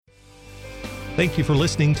Thank you for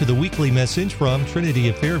listening to the weekly message from Trinity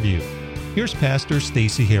of Fairview. Here's Pastor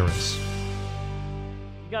Stacy Harris.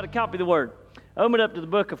 You got a copy of the Word. Open it up to the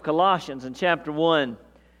book of Colossians in chapter 1.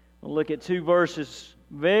 We'll look at two verses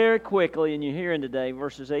very quickly, and you're hearing today,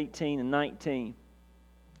 verses 18 and 19.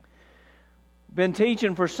 Been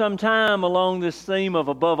teaching for some time along this theme of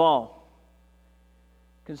above all,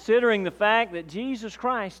 considering the fact that Jesus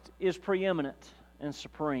Christ is preeminent and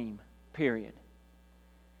supreme, period.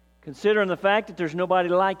 Considering the fact that there's nobody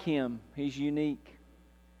like Him, He's unique.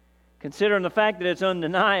 Considering the fact that it's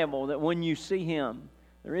undeniable that when you see Him,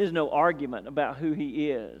 there is no argument about who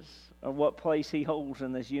He is or what place He holds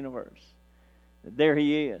in this universe. That there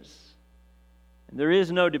He is. And there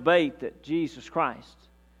is no debate that Jesus Christ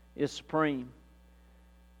is supreme.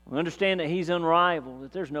 We understand that He's unrivaled,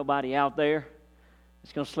 that there's nobody out there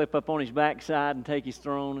that's going to slip up on His backside and take His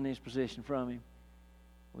throne and His position from Him.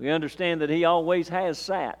 We understand that He always has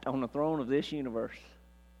sat on the throne of this universe.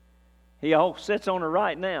 He all sits on it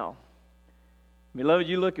right now. Beloved,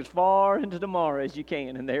 you look as far into tomorrow as you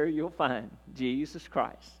can, and there you'll find Jesus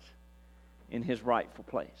Christ in His rightful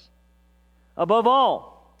place. Above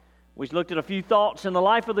all, we've looked at a few thoughts in the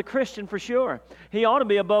life of the Christian for sure. He ought to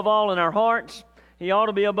be above all in our hearts. He ought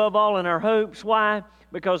to be above all in our hopes. Why?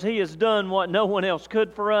 Because He has done what no one else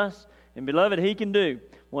could for us. And beloved, He can do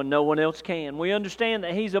what no one else can. We understand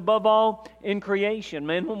that He's above all in creation.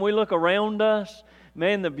 Man, when we look around us,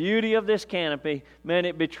 man, the beauty of this canopy, man,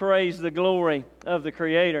 it betrays the glory of the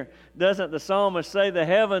Creator. Doesn't the psalmist say the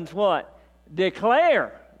heavens what?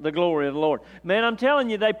 Declare the glory of the Lord. Man, I'm telling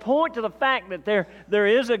you, they point to the fact that there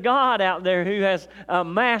is a God out there who has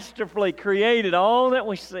masterfully created all that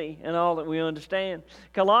we see and all that we understand.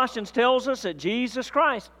 Colossians tells us that Jesus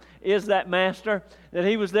Christ is that master, that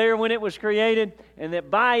He was there when it was created, and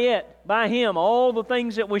that by Him, all the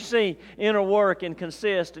things that we see interwork and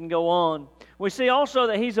consist and go on. We see also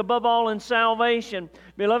that He's above all in salvation.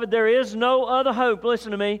 Beloved, there is no other hope,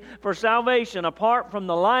 listen to me, for salvation apart from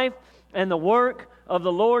the life and the work of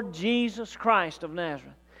the Lord Jesus Christ of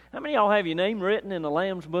Nazareth. How many of y'all have your name written in the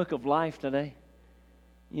Lamb's Book of Life today?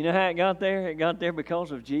 You know how it got there? It got there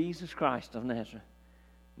because of Jesus Christ of Nazareth.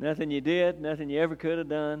 Nothing you did, nothing you ever could have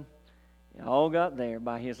done. It all got there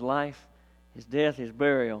by His life, His death, His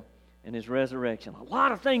burial, and His resurrection. A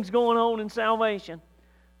lot of things going on in salvation,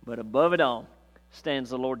 but above it all stands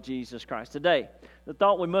the Lord Jesus Christ. Today, the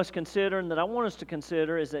thought we must consider and that I want us to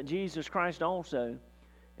consider is that Jesus Christ also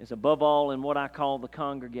is above all in what I call the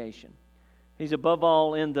congregation. He's above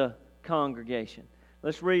all in the congregation.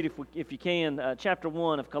 Let's read, if you can, chapter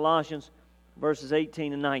 1 of Colossians, verses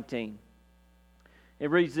 18 and 19. It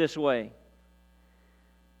reads this way.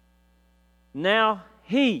 Now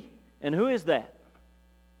He, and who is that?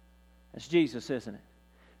 That's Jesus, isn't it?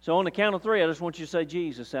 So on the count of three, I just want you to say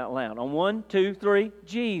Jesus out loud. On 1, 2, 3,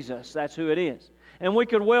 Jesus. That's who it is. And we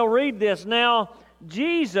could well read this. Now,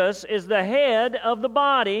 Jesus is the head of the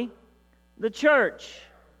body, the church,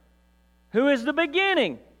 who is the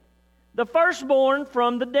beginning, the firstborn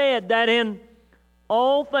from the dead, that in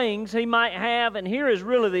all things He might have, and here is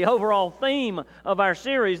really the overall theme of our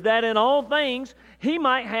series, that in all things He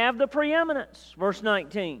might have the preeminence. Verse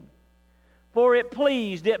 19. For it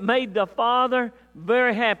pleased, it made the Father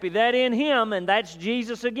very happy, that in Him, and that's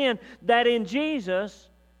Jesus again, that in Jesus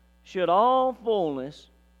should all fullness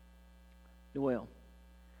dwell.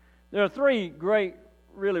 There are three great,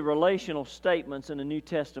 really relational statements in the New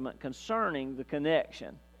Testament concerning the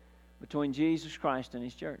connection between Jesus Christ and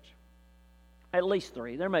His church. At least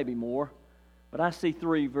three. There may be more, but I see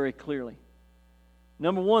three very clearly.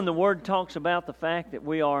 Number one, the Word talks about the fact that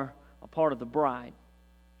we are a part of the bride.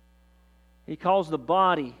 He calls the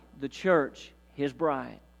body, the church, His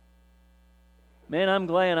bride. Man, I'm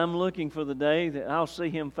glad I'm looking for the day that I'll see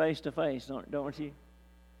Him face to face, don't you?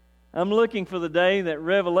 I'm looking for the day that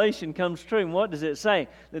Revelation comes true. And what does it say?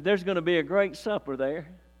 That there's going to be a great supper there.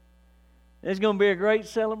 There's going to be a great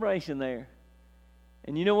celebration there.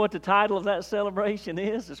 And you know what the title of that celebration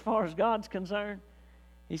is as far as God's concerned?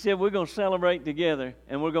 He said we're going to celebrate together,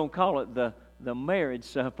 and we're going to call it the marriage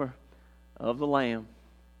supper of the Lamb.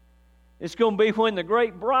 It's going to be when the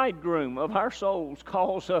great bridegroom of our souls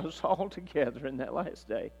calls us all together in that last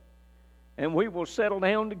day. And we will settle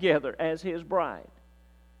down together as His bride.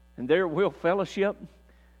 And there we'll fellowship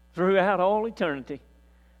throughout all eternity.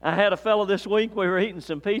 I had a fellow this week, we were eating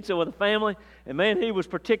some pizza with a family, and man, he was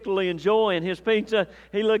particularly enjoying his pizza.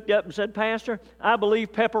 He looked up and said, "Pastor, I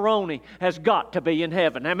believe pepperoni has got to be in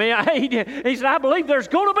heaven." I mean, he said, "I believe there's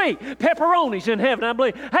going to be pepperonis in heaven. I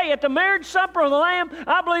believe, hey, at the marriage supper of the Lamb,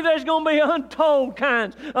 I believe there's going to be untold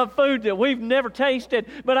kinds of food that we've never tasted,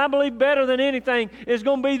 but I believe better than anything is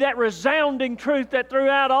going to be that resounding truth that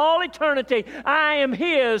throughout all eternity, I am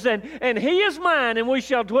His and He is mine, and we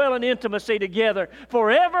shall dwell in intimacy together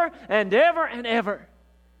forever and ever and ever."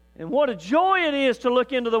 And what a joy it is to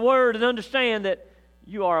look into the Word and understand that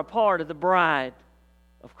you are a part of the bride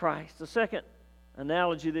of Christ. The second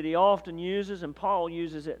analogy that he often uses, and Paul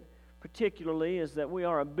uses it particularly, is that we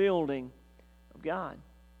are a building of God.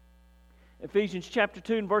 Ephesians chapter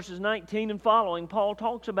 2 and verses 19 and following, Paul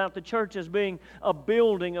talks about the church as being a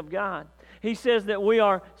building of God. He says that we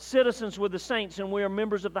are citizens with the saints and we are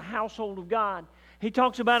members of the household of God. He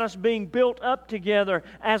talks about us being built up together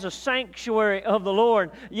as a sanctuary of the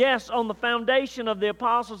Lord. Yes, on the foundation of the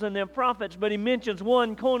apostles and the prophets, but he mentions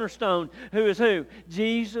one cornerstone, who is who?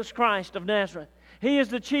 Jesus Christ of Nazareth. He is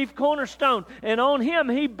the chief cornerstone, and on Him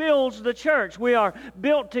He builds the church. We are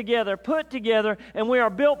built together, put together, and we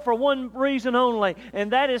are built for one reason only,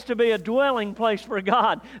 and that is to be a dwelling place for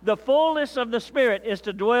God. The fullness of the Spirit is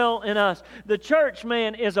to dwell in us. The church,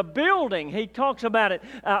 man, is a building. He talks about it,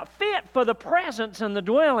 fit for the presence and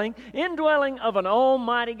the indwelling of an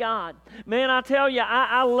almighty God. Man, I tell you,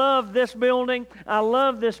 I love this building. I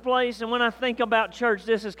love this place, and when I think about church,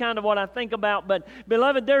 this is kind of what I think about. But,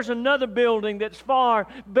 beloved, there's another building that's far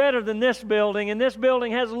better than this building, and this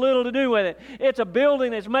building has little to do with it. It's a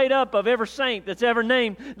building that's made up of every saint that's ever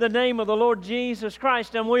named the name of the Lord Jesus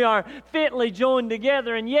Christ, and we are fitly joined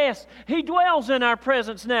together. And yes, He dwells in our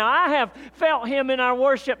presence now. I have felt Him in our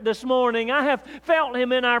worship this morning. I have felt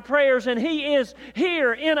Him in our prayers, and He is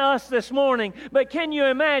here in us this morning. But can you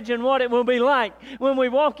imagine what it will be like when we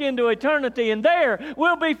walk into eternity, and there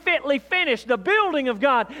we'll be fitly finished, the building of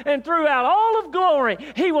God, and throughout all of glory,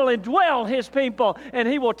 He will indwell His people, and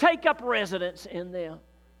He will take up residence in them.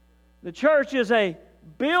 The church is a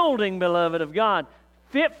building, beloved of God,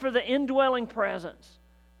 fit for the indwelling presence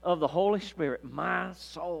of the Holy Spirit, my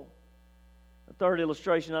soul. The third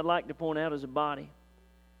illustration I'd like to point out is a body.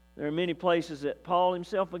 There are many places that Paul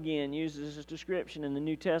himself again uses this description in the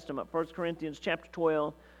New Testament. 1 Corinthians chapter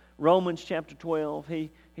 12, Romans chapter 12. He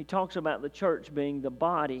talks about the church being the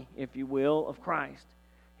body, if you will, of Christ.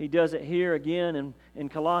 He does it here again in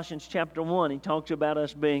Colossians chapter 1. He talks about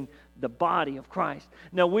us being the body of Christ.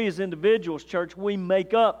 Now, we as individuals, church, we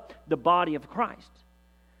make up the body of Christ.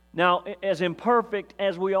 Now, as imperfect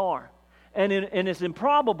as we are, and as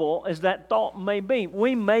improbable as that thought may be,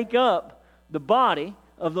 we make up the body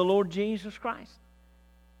of the Lord Jesus Christ.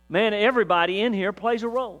 Man, everybody in here plays a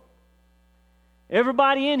role.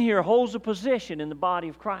 Everybody in here holds a position in the body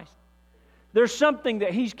of Christ. There's something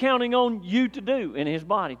that He's counting on you to do in His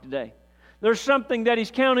body today. There's something that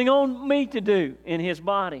He's counting on me to do in His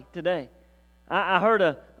body today. I heard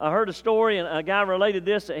a story, and a guy related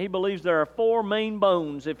this, that he believes there are 4 main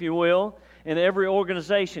bones, if you will, in every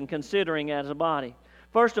organization considering as a body.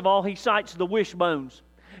 First of all, he cites the wishbones.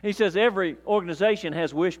 He says every organization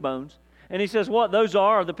has wishbones. And he says what those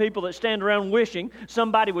are the people that stand around wishing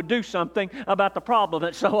somebody would do something about the problem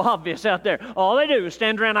that's so obvious out there. All they do is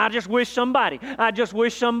stand around, I just wish somebody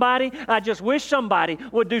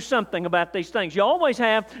would do something about these things. You always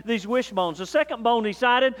have these wishbones. The second bone he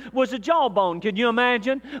cited was the jawbone. Can you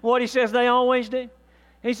imagine what he says they always do?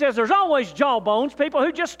 He says there's always jawbones, people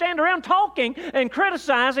who just stand around talking and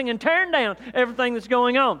criticizing and tearing down everything that's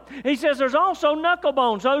going on. He says there's also knuckle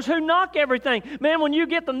bones, those who knock everything. Man, when you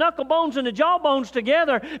get the knuckle bones and the jawbones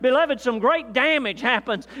together, beloved, some great damage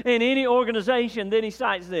happens in any organization. Then he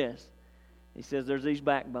cites this. He says there's these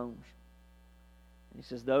backbones. He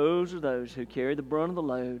says those are those who carry the brunt of the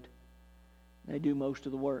load. They do most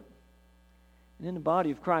of the work. And in the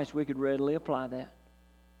body of Christ, we could readily apply that.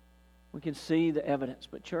 We can see the evidence.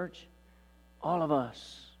 But church, all of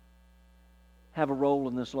us have a role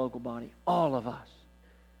in this local body. All of us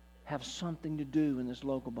have something to do in this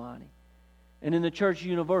local body. And in the church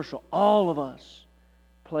universal, all of us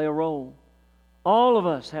play a role. All of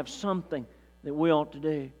us have something that we ought to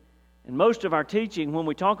do. And most of our teaching, when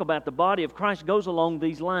we talk about the body of Christ, goes along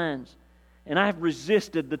these lines. And I have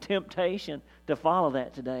resisted the temptation to follow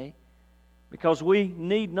that today, because we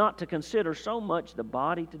need not to consider so much the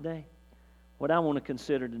body today. What I want to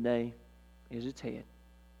consider today is its head.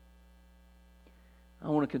 I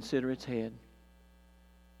want to consider its head,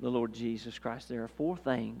 the Lord Jesus Christ. There are 4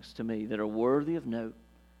 things to me that are worthy of note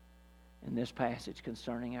in this passage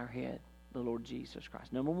concerning our head, the Lord Jesus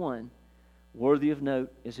Christ. Number 1, worthy of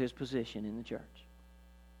note is His position in the church.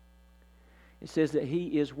 It says that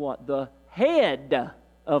He is what? The head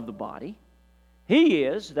of the body. He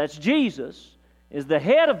is, that's Jesus, is the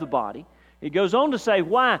head of the body. He goes on to say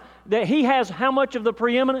why? That He has how much of the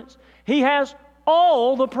preeminence? He has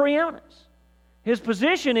all the preeminence. His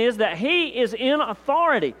position is that He is in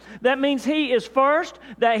authority. That means He is first,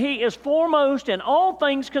 that He is foremost in all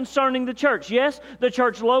things concerning the church. Yes, the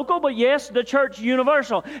church local, but yes, the church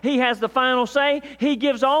universal. He has the final say. He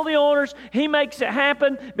gives all the orders. He makes it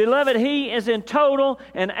happen. Beloved, He is in total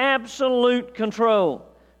and absolute control.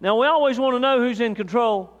 Now, we always want to know who's in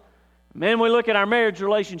control. Man, we look at our marriage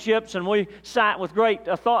relationships and we cite with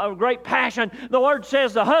great passion. The Word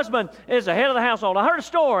says the husband is the head of the household. I heard a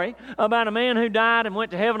story about a man who died and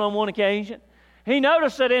went to heaven on one occasion. He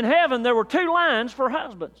noticed that in heaven there were 2 lines for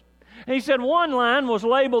husbands. He said one line was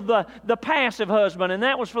labeled the passive husband, and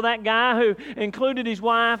that was for that guy who included his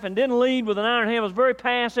wife and didn't lead with an iron hand, was very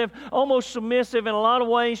passive, almost submissive in a lot of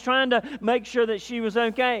ways, trying to make sure that she was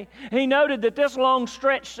okay. He noted that this line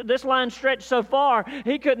stretched so far,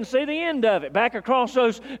 he couldn't see the end of it, back across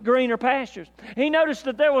those greener pastures. He noticed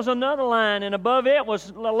that there was another line, and above it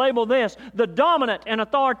was labeled this, the dominant and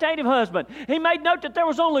authoritative husband. He made note that there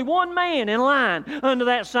was only one man in line under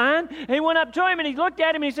that sign. He went up to him and he looked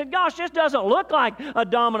at him and he said, "Gosh, this doesn't look like a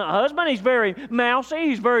dominant husband. He's very mousy.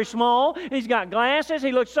 He's very small. He's got glasses.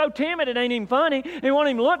 He looks so timid it ain't even funny. He won't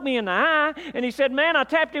even look me in the eye." And he said, "Man," I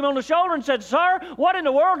tapped him on the shoulder and said, "Sir, what in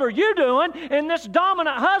the world are you doing in this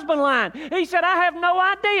dominant husband line?" He said, "I have no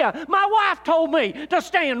idea. My wife told me to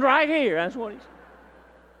stand right here." That's what he said.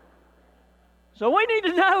 So we need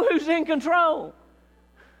to know who's in control.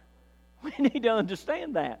 We need to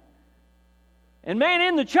understand that. And man,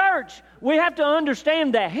 in the church, we have to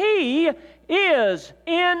understand that He is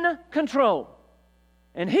in control.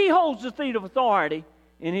 And He holds the seat of authority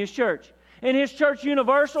in His church. In His church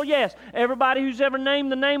universal, yes, everybody who's ever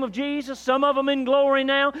named the name of Jesus, some of them in glory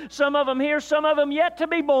now, some of them here, some of them yet to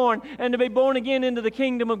be born and to be born again into the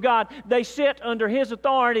kingdom of God. They sit under His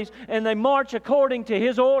authorities and they march according to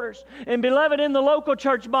His orders. And beloved, in the local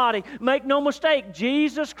church body, make no mistake,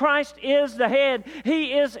 Jesus Christ is the head.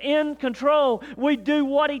 He is in control. We do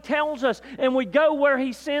what He tells us and we go where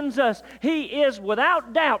He sends us. He is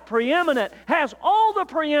without doubt preeminent, has all the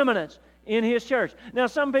preeminence in His church. Now,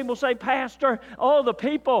 some people say, "Pastor, the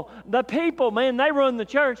people, man, they run the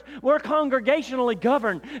church. We're congregationally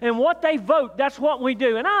governed, and what they vote, that's what we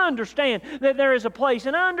do." And I understand that there is a place,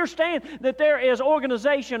 and I understand that there is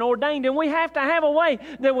organization ordained, and we have to have a way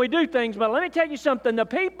that we do things. But let me tell you something. The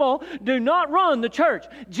people do not run the church.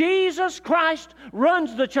 Jesus Christ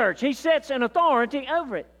runs the church. He sets an authority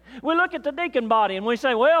over it. We look at the deacon body and we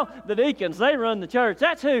say, well, the deacons, they run the church.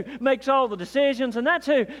 That's who makes all the decisions, and that's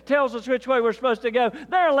who tells us which way we're supposed to go.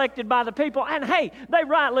 They're elected by the people, and hey, they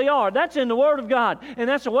rightly are. That's in the Word of God, and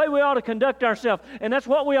that's the way we ought to conduct ourselves, and that's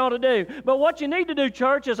what we ought to do. But what you need to do,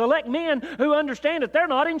 church, is elect men who understand that they're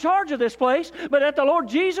not in charge of this place, but that the Lord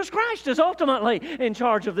Jesus Christ is ultimately in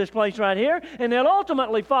charge of this place right here, and they'll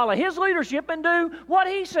ultimately follow His leadership and do what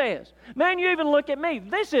He says. Man, you even look at me.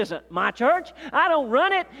 This isn't my church. I don't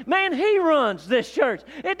run it. Man, He runs this church.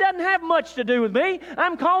 It doesn't have much to do with me.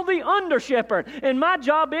 I'm called the under shepherd, and my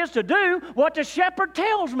job is to do what the shepherd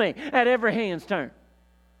tells me at every hand's turn.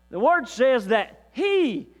 The Word says that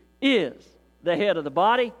He is the head of the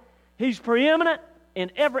body. He's preeminent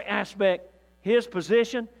in every aspect. His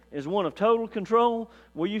position is one of total control.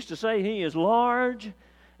 We used to say He is large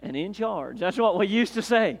and in charge. That's what we used to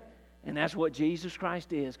say. And that's what Jesus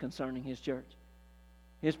Christ is concerning His church.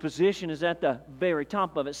 His position is at the very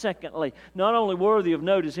top of it. Secondly, not only worthy of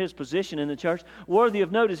note is His position in the church, worthy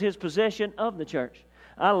of note is His possession of the church.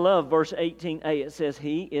 I love verse 18a. It says,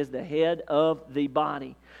 He is the head of the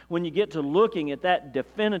body. When you get to looking at that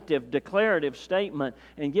definitive, declarative statement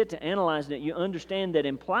and get to analyzing it, you understand that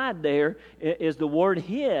implied there is the word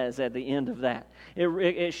His at the end of that.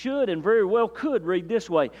 It should and very well could read this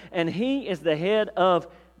way, and He is the head of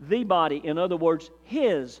the body. In other words,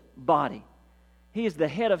 His body. He is the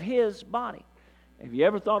head of His body. Have you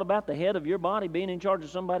ever thought about the head of your body being in charge of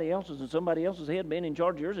somebody else's and somebody else's head being in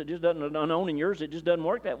charge of yours? It just doesn't, owning yours, it just doesn't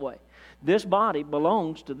work that way. This body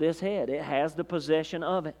belongs to this head. It has the possession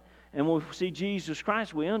of it. And when we see Jesus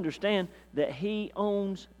Christ, we understand that He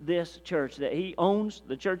owns this church, that He owns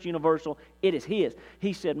the church universal. It is His.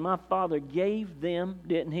 He said, my Father gave them,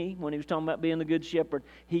 didn't He? When He was talking about being the good shepherd,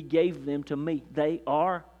 He gave them to me. They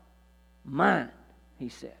are mine, He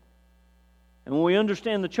said. And when we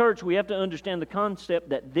understand the church, we have to understand the concept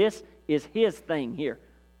that this is His thing here,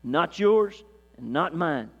 not yours and not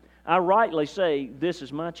mine. I rightly say, this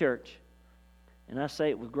is my church. And I say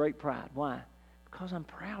it with great pride. Why? Because I'm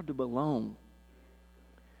proud to belong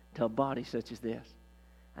to a body such as this.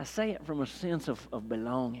 I say it from a sense of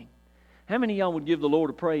belonging. How many of y'all would give the Lord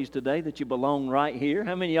a praise today that you belong right here?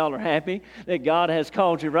 How many of y'all are happy that God has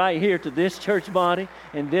called you right here to this church body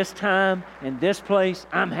in this time, in this place?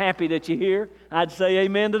 I'm happy that you're here. I'd say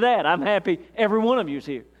amen to that. I'm happy every one of you is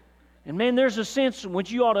here. And man, there's a sense in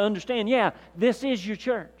which you ought to understand, yeah, this is your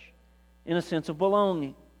church in a sense of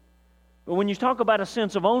belonging. But when you talk about a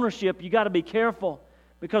sense of ownership, you got to be careful,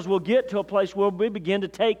 because we'll get to a place where we begin to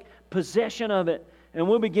take possession of it and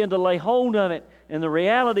we'll begin to lay hold of it. And the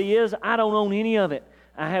reality is, I don't own any of it.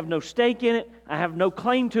 I have no stake in it. I have no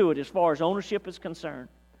claim to it as far as ownership is concerned.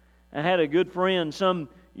 I had a good friend some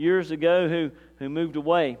years ago who moved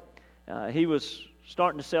away. He was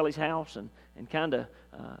starting to sell his house and kind of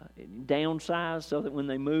downsized so that when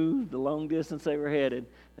they moved the long distance they were headed,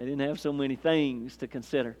 they didn't have so many things to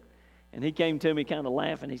consider. And he came to me kind of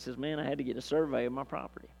laughing. He says, man, I had to get a survey of my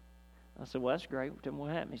property. I said, well, that's great. Tell me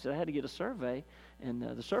what happened. He said, I had to get a survey. And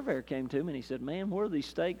the surveyor came to me and he said, man, where these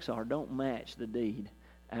stakes are don't match the deed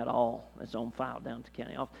at all. It's on file down at the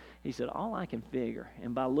county office. He said, all I can figure,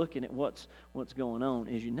 and by looking at what's going on,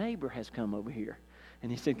 is your neighbor has come over here. And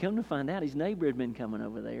he said, come to find out, his neighbor had been coming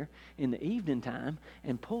over there in the evening time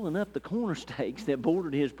and pulling up the corner stakes that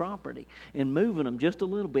bordered his property and moving them just a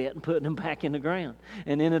little bit and putting them back in the ground.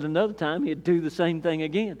 And then at another time, he'd do the same thing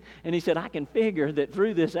again. And he said, I can figure that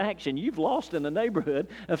through this action, you've lost in the neighborhood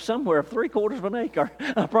of somewhere of 3/4 of an acre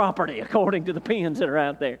of property, according to the pins that are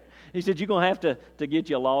out there. He said, you're going to have to get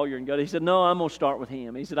you a lawyer and go. He said, no, I'm going to start with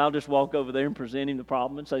him. He said, I'll just walk over there and present him the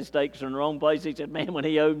problem and say stakes are in the wrong place. He said, man, when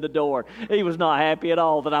he opened the door, he was not happy at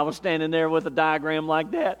all that I was standing there with a diagram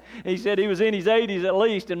like that. He said he was in his 80s at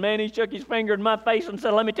least, and man, he shook his finger in my face and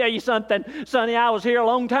said, let me tell you something, Sonny, I was here a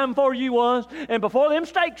long time before you was, and before them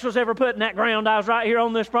stakes was ever put in that ground, I was right here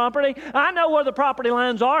on this property. I know where the property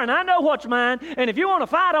lines are, and I know what's mine, and if you want to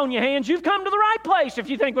fight on your hands, you've come to the right place if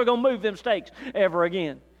you think we're going to move them stakes ever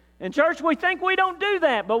again. In church, we think we don't do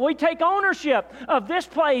that, but we take ownership of this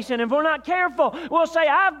place, and if we're not careful, we'll say,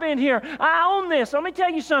 I've been here, I own this. Let me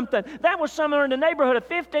tell you something. That was somewhere in the neighborhood of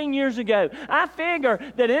 15 years ago. I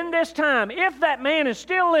figure that in this time, if that man is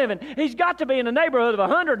still living, he's got to be in the neighborhood of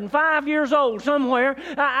 105 years old somewhere.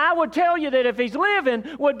 I would tell you that if he's living,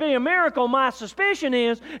 would be a miracle. My suspicion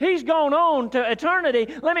is he's gone on to eternity.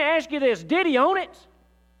 Let me ask you this. Did he own it?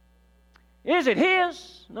 Is it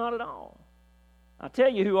his? Not at all. I'll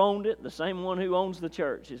tell you who owned it, the same one who owns the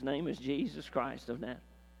church. His name is Jesus Christ of Nazareth.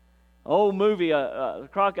 Old movie,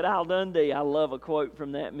 Crocodile Dundee. I love a quote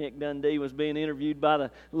from that. Mick Dundee was being interviewed by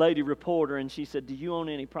the lady reporter, and she said, do you own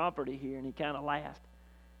any property here? And he kind of laughed.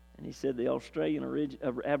 And he said the Australian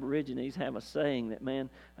Aborigines have a saying that, man,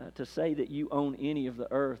 to say that you own any of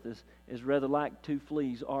the earth is rather like two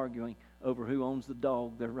fleas arguing over who owns the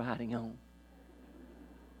dog they're riding on.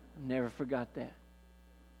 I never forgot that.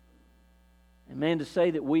 And man, to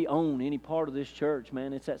say that we own any part of this church,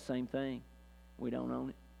 man, it's that same thing. We don't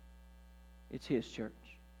own it. It's His church.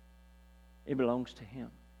 It belongs to Him.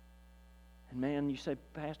 And man, you say,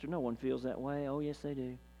 Pastor, no one feels that way. Oh, yes, they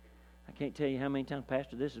do. I can't tell you how many times,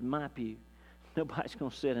 Pastor, this is my pew. Nobody's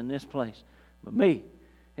going to sit in this place but me.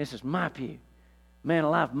 This is my pew. Man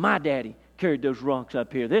alive, my daddy carried those rocks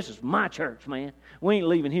up here. This is my church, man. We ain't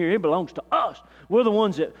leaving here. It belongs to us. We're the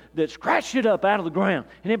ones that scratched it up out of the ground,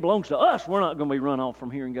 and it belongs to us. We're not going to be run off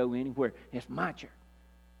from here and go anywhere. It's my church.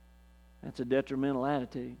 That's a detrimental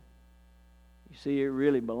attitude. You see, it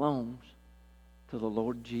really belongs to the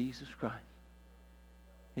Lord Jesus Christ.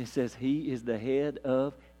 It says He is the head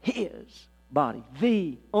of His body,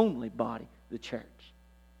 the only body, the church.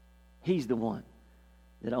 He's the one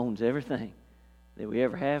that owns everything that we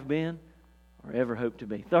ever have been or ever hope to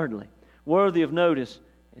be. Thirdly, worthy of notice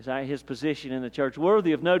is His position in the church.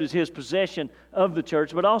 Worthy of notice His possession of the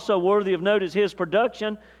church, but also worthy of notice His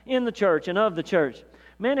production in the church and of the church.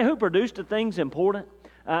 Man, who produced a thing's important.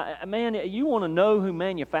 Man, you want to know who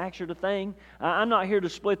manufactured a thing? I'm not here to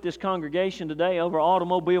split this congregation today over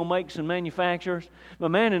automobile makes and manufacturers. But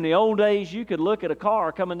man, in the old days, you could look at a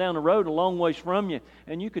car coming down the road a long ways from you,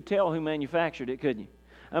 and you could tell who manufactured it, couldn't you?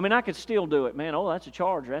 I mean, I could still do it, man. Oh, that's a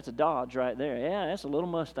Charger. That's a Dodge right there. Yeah, that's a little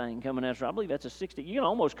Mustang coming out. I believe that's a 60. You can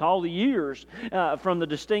almost call the years from the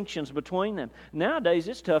distinctions between them. Nowadays,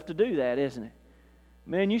 it's tough to do that, isn't it?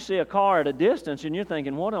 Man, you see a car at a distance and you're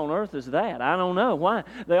thinking, what on earth is that? I don't know. Why?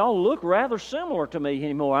 They all look rather similar to me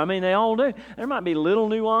anymore. I mean, they all do. There might be little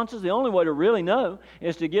nuances. The only way to really know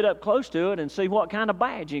is to get up close to it and see what kind of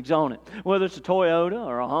badging's on it, whether it's a Toyota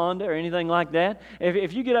or a Honda or anything like that.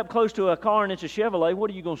 If you get up close to a car and it's a Chevrolet, what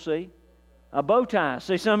are you going to see? A bow tie.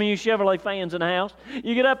 See, some of you Chevrolet fans in the house,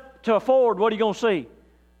 you get up to a Ford, what are you going to see?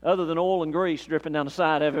 Other than oil and grease dripping down the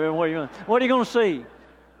side of it, what are you going to see?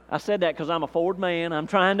 I said that because I'm a Ford man. I'm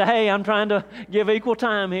trying to give equal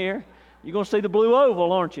time here. You're going to see the blue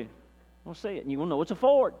oval, aren't you? You're going to see it, and you're going to know it's a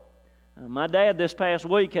Ford. My dad this past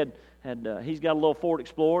week he's got a little Ford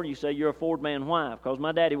Explorer. You say, you're a Ford man. Why? Because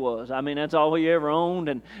my daddy was. I mean, that's all he ever owned,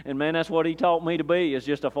 and man, that's what he taught me to be, is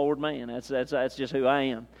just a Ford man. That's just who I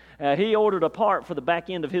am. He ordered a part for the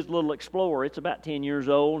back end of his little Explorer. It's about 10 years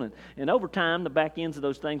old, and over time, the back ends of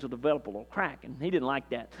those things will develop a little crack, and he didn't like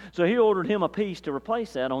that. So he ordered him a piece to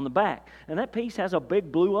replace that on the back, and that piece has a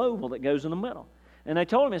big blue oval that goes in the middle. And they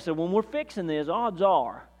told him, they said, when we're fixing this, odds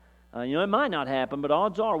are, it might not happen, but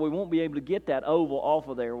odds are we won't be able to get that oval off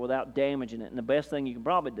of there without damaging it. And the best thing you can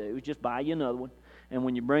probably do is just buy you another one. And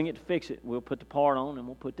when you bring it to fix it, we'll put the part on and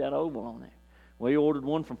we'll put that oval on there. Well, he ordered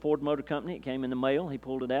one from Ford Motor Company. It came in the mail. He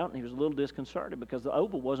pulled it out, and he was a little disconcerted because the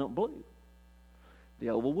oval wasn't blue. The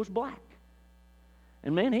oval was black.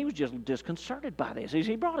 And man, he was just disconcerted by this.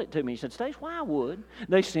 He brought it to me. He said, Stace, why would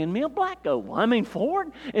they send me a black oval? I mean,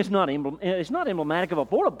 Ford, it's not emblematic of a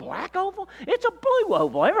Ford, a black oval. It's a blue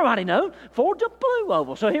oval. Everybody knows Ford's a blue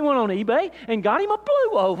oval. So he went on eBay and got him a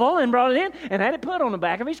blue oval and brought it in and had it put on the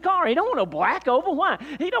back of his car. He don't want a black oval. Why?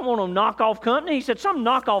 He don't want a knockoff company. He said, some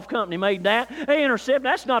knockoff company made that. They intercept.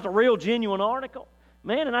 That's not the real, genuine article.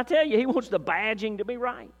 Man, and I tell you, he wants the badging to be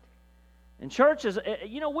right. And churches,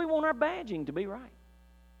 we want our badging to be right.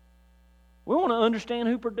 We want to understand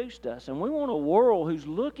who produced us, and we want a world who's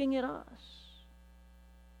looking at us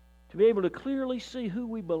to be able to clearly see who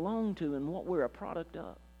we belong to and what we're a product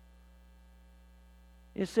of.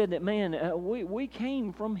 It said that, man, we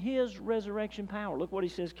came from His resurrection power. Look what he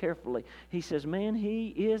says carefully. He says, man, He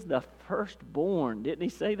is the firstborn. Didn't he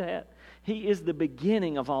say that? He is the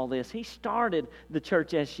beginning of all this. He started the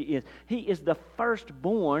church as she is. He is the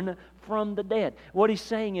firstborn from the dead. What he's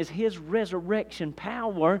saying is His resurrection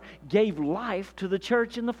power gave life to the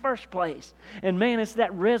church in the first place. And man, it's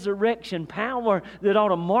that resurrection power that ought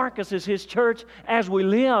to mark us as His church as we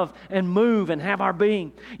live and move and have our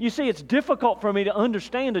being. You see, it's difficult for me to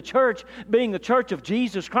understand a church being the church of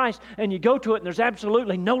Jesus Christ, and you go to it and there's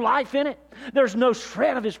absolutely no life in it. There's no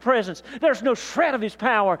shred of His presence. There's no shred of His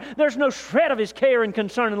power. There's no shred of His care and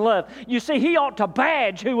concern and love. You see, He ought to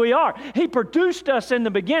badge who we are. He produced us in the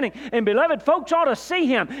beginning. And beloved, folks ought to see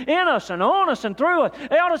Him in us and on us and through us.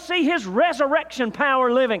 They ought to see His resurrection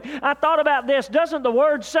power living. I thought about this. Doesn't the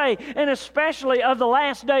Word say, and especially of the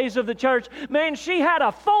last days of the church, man, she had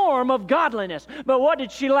a form of godliness. But what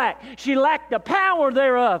did she lack? She lacked the power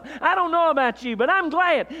thereof. I don't know about you, but I'm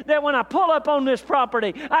glad that when I pull up on this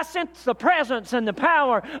property, I sense the presence and the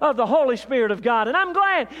power of the Holy Spirit of God. And I'm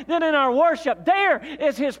glad that in our worship, there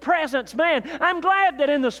is His presence, man. I'm glad that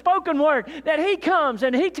in the spoken word, that He comes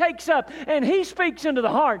and He takes up and He speaks into the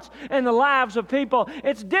hearts and the lives of people.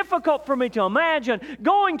 It's difficult for me to imagine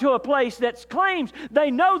going to a place that claims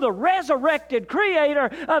they know the resurrected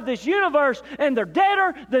Creator of this universe, and they're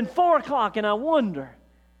deader than 4 o'clock. And I wonder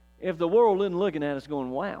if the world isn't looking at us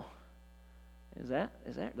going, wow, is that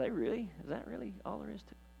really all there is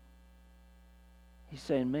to it? He's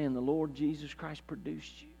saying, man, the Lord Jesus Christ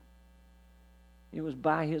produced you. It was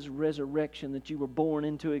by His resurrection that you were born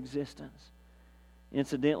into existence.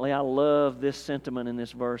 Incidentally, I love this sentiment in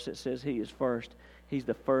this verse. It says He is first. He's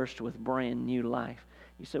the first with brand new life.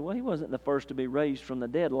 You say, well, He wasn't the first to be raised from the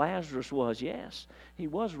dead. Lazarus was, yes. He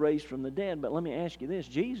was raised from the dead, but let me ask you this.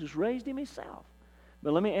 Jesus raised him Himself.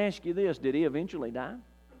 But let me ask you this. Did He eventually die?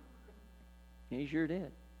 He sure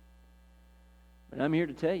did. But I'm here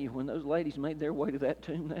to tell you, when those ladies made their way to that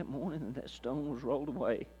tomb that morning and that stone was rolled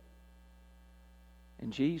away,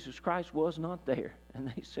 and Jesus Christ was not there, and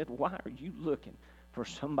they said, why are you looking for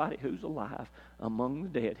somebody who's alive among the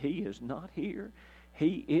dead? He is not here.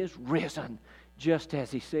 He is risen, just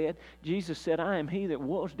as He said. Jesus said, I am He that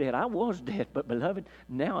was dead. I was dead, but beloved,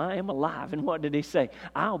 now I am alive. And what did He say?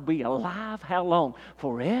 I'll be alive how long?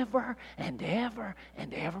 Forever and ever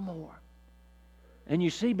and evermore. And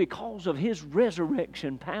you see, because of His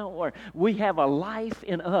resurrection power, we have a life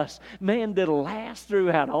in us, man, that'll last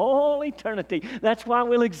throughout all eternity. That's why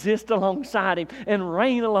we'll exist alongside Him and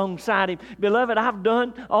reign alongside Him. Beloved, I've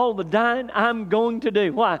done all the dying I'm going to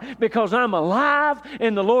do. Why? Because I'm alive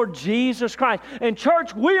in the Lord Jesus Christ. And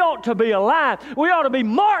church, we ought to be alive. We ought to be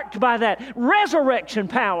marked by that resurrection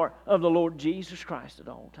power of the Lord Jesus Christ at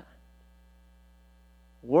all times.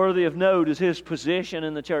 Worthy of note is His position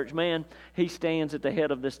in the church. Man, He stands at the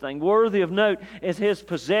head of this thing. Worthy of note is His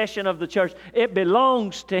possession of the church. It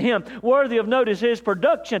belongs to Him. Worthy of note is His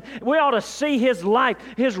production. We ought to see His life,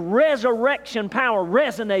 His resurrection power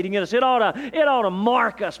resonating in us. It ought to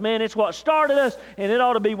mark us, man. It's what started us, and it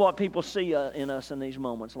ought to be what people see in us in these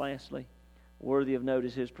moments. Lastly, worthy of note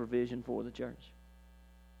is His provision for the church.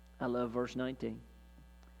 I love verse 19.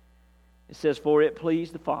 It says, "For it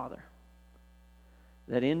pleased the Father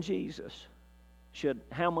that in Jesus should,"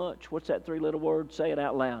 how much? What's that three little word? Say it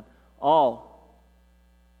out loud. All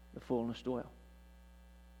the fullness dwell.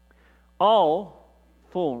 All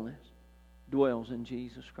fullness dwells in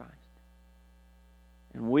Jesus Christ.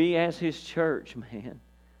 And we as His church, man,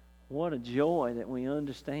 what a joy that we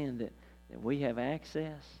understand that we have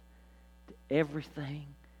access to everything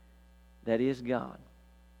that is God.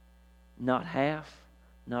 Not half,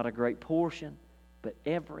 not a great portion, but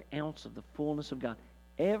every ounce of the fullness of God.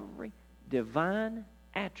 Every divine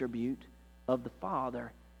attribute of the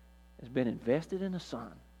Father has been invested in the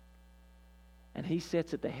Son. And He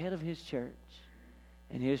sits at the head of His church.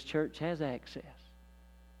 And His church has access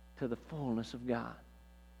to the fullness of God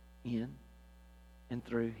in and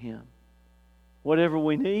through Him. Whatever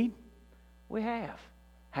we need, we have.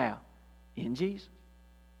 How? In Jesus.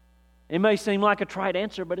 It may seem like a trite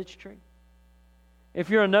answer, but it's true. If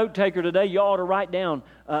you're a note taker today, you ought to write down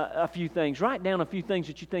a few things. Write down a few things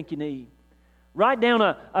that you think you need. Write down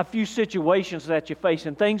a few situations that you're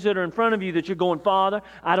facing, things that are in front of you that you're going, "Father,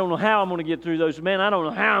 I don't know how I'm going to get through those. Man, I don't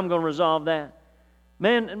know how I'm going to resolve that."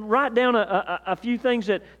 Man, write down a few things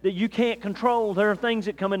that you can't control. There are things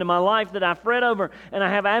that come into my life that I fret over and I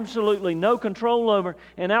have absolutely no control over.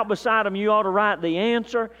 And out beside them, you ought to write, the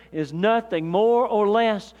answer is nothing more or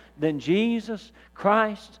less than Jesus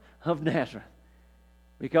Christ of Nazareth.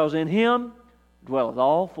 Because in Him dwelleth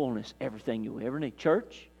all fullness, everything you ever need.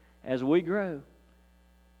 Church, as we grow,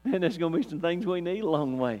 man, there's going to be some things we need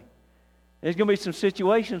along the way. There's going to be some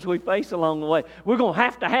situations we face along the way. We're going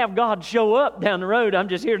to have God show up down the road. I'm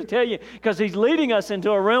just here to tell you, because He's leading us into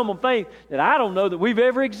a realm of faith that I don't know that we've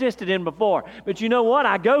ever existed in before. But you know what?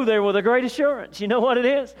 I go there with a great assurance. You know what it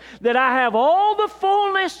is? That I have all the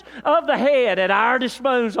fullness of the head at our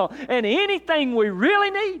disposal. And anything we really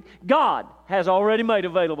need, God has already made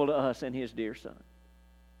available to us in His dear Son.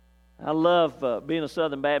 I love being a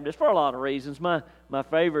Southern Baptist for a lot of reasons. My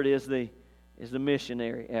favorite is the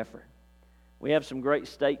missionary effort. We have some great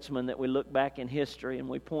statesmen that we look back in history and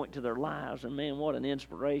we point to their lives, and man, what an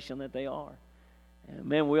inspiration that they are. And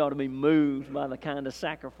man, we ought to be moved by the kind of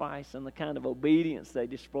sacrifice and the kind of obedience they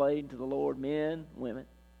displayed to the Lord, men, women.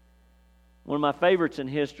 One of my favorites in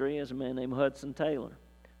history is a man named Hudson Taylor,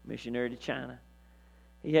 missionary to China.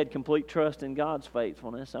 He had complete trust in God's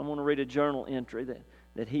faithfulness. I want to read a journal entry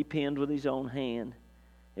that he penned with his own hand.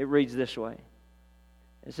 It reads this way.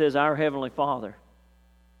 It says, "Our Heavenly Father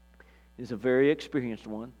is a very experienced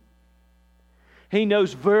one. He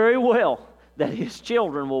knows very well that His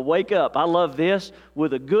children will wake up," I love this,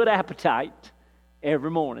 "with a good appetite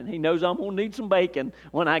every morning." He knows I'm going to need some bacon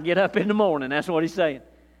when I get up in the morning. That's what He's saying.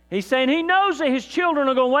 He's saying He knows that His children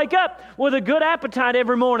are going to wake up with a good appetite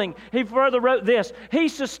every morning. He further wrote this. He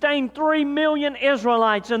sustained 3 million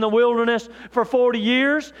Israelites in the wilderness for 40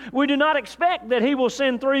 years. We do not expect that He will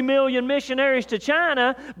send 3 million missionaries to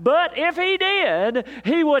China, but if He did,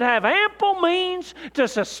 He would have ample means to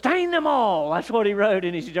sustain them all. That's what he wrote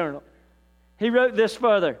in his journal. He wrote this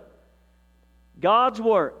further. God's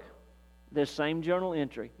work, this same journal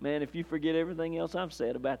entry. Man, if you forget everything else I've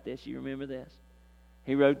said about this, you remember this.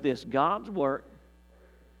 He wrote this: God's work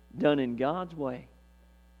done in God's way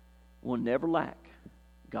will never lack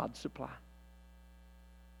God's supply.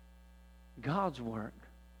 God's work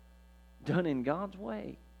done in God's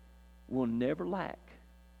way will never lack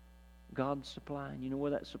God's supply. And you know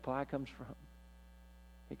where that supply comes from?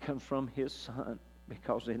 It comes from His Son,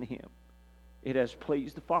 because in Him it has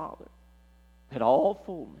pleased the Father that all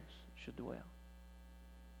fullness should dwell.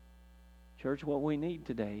 Church, what we need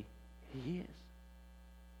today, He is.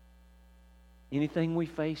 Anything we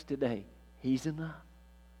face today, He's enough.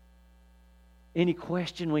 Any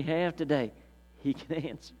question we have today, He can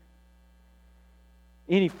answer.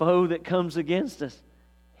 Any foe that comes against us,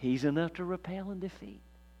 He's enough to repel and defeat.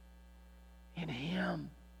 In Him,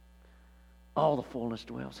 all the fullness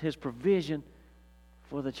dwells. His provision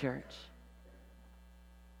for the church.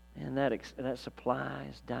 And that supply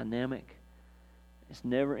is dynamic. It's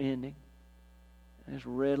never ending. And it's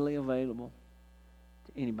readily available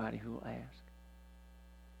to anybody who will ask.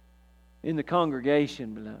 In the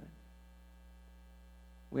congregation, beloved,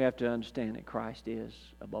 we have to understand that Christ is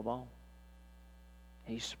above all.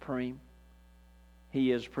 He's supreme.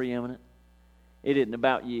 He is preeminent. It isn't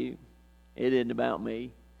about you. It isn't about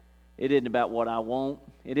me. It isn't about what I want.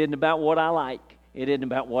 It isn't about what I like. It isn't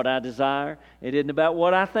about what I desire. It isn't about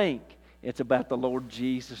what I think. It's about the Lord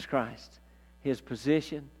Jesus Christ. His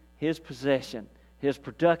position, His possession, His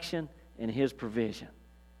production, and His provision.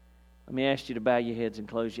 Let me ask you to bow your heads and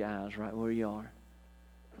close your eyes right where you are.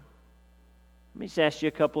 Let me just ask you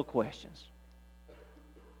a couple of questions.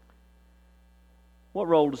 What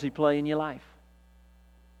role does He play in your life?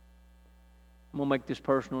 I'm going to make this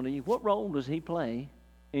personal to you. What role does He play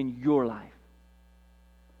in your life?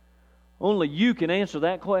 Only you can answer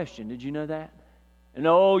that question. Did you know that? And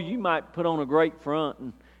you might put on a great front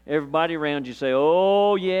and everybody around you say,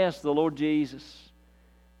 oh, yes, the Lord Jesus.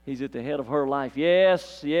 He's at the head of her life.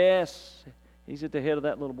 Yes, yes. He's at the head of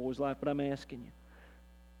that little boy's life. But I'm asking you,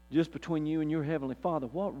 just between you and your Heavenly Father,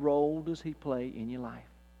 what role does He play in your life?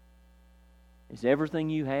 Is everything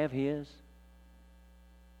you have His?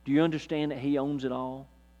 Do you understand that He owns it all?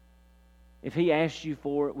 If He asked you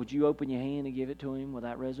for it, would you open your hand and give it to Him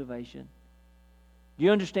without reservation? Do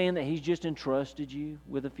you understand that He's just entrusted you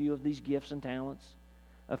with a few of these gifts and talents,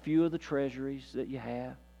 a few of the treasuries that you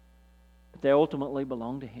have, but they ultimately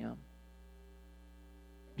belong to Him?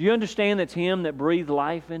 Do you understand that it's Him that breathed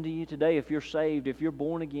life into you today? If you're saved, if you're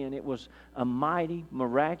born again, it was a mighty,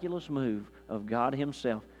 miraculous move of God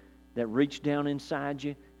Himself that reached down inside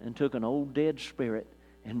you and took an old dead spirit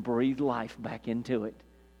and breathed life back into it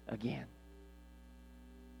again.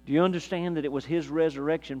 Do you understand that it was His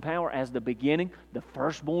resurrection power as the beginning, the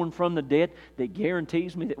firstborn from the dead, that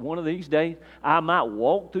guarantees me that one of these days I might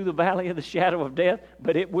walk through the valley of the shadow of death,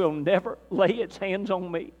 but it will never lay its hands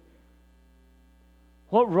on me?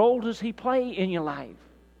 What role does He play in your life?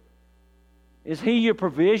 Is He your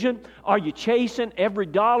provision? Are you chasing every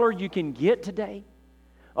dollar you can get today?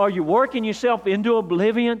 Are you working yourself into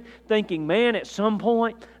oblivion, thinking, man, at some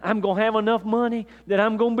point I'm going to have enough money that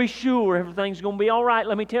I'm going to be sure everything's going to be all right?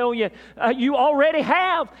 Let me tell you, you already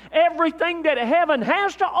have everything that heaven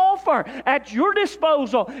has to offer at your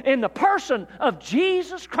disposal in the person of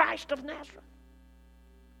Jesus Christ of Nazareth.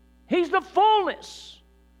 He's the fullness.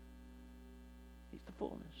 He's the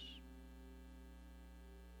fullness.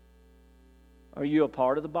 Are you a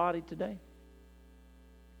part of the body today?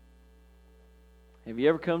 Have you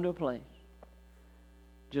ever come to a place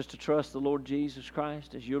just to trust the Lord Jesus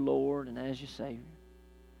Christ as your Lord and as your Savior?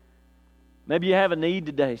 Maybe you have a need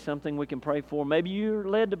today, something we can pray for. Maybe you're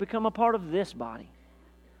led to become a part of this body.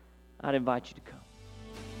 I'd invite you to come.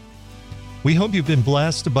 We hope you've been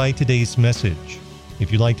blessed by today's message.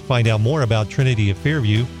 If you'd like to find out more about Trinity of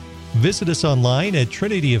Fairview, visit us online at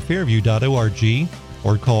trinityoffairview.org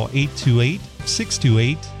or call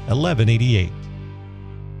 828-628-1188.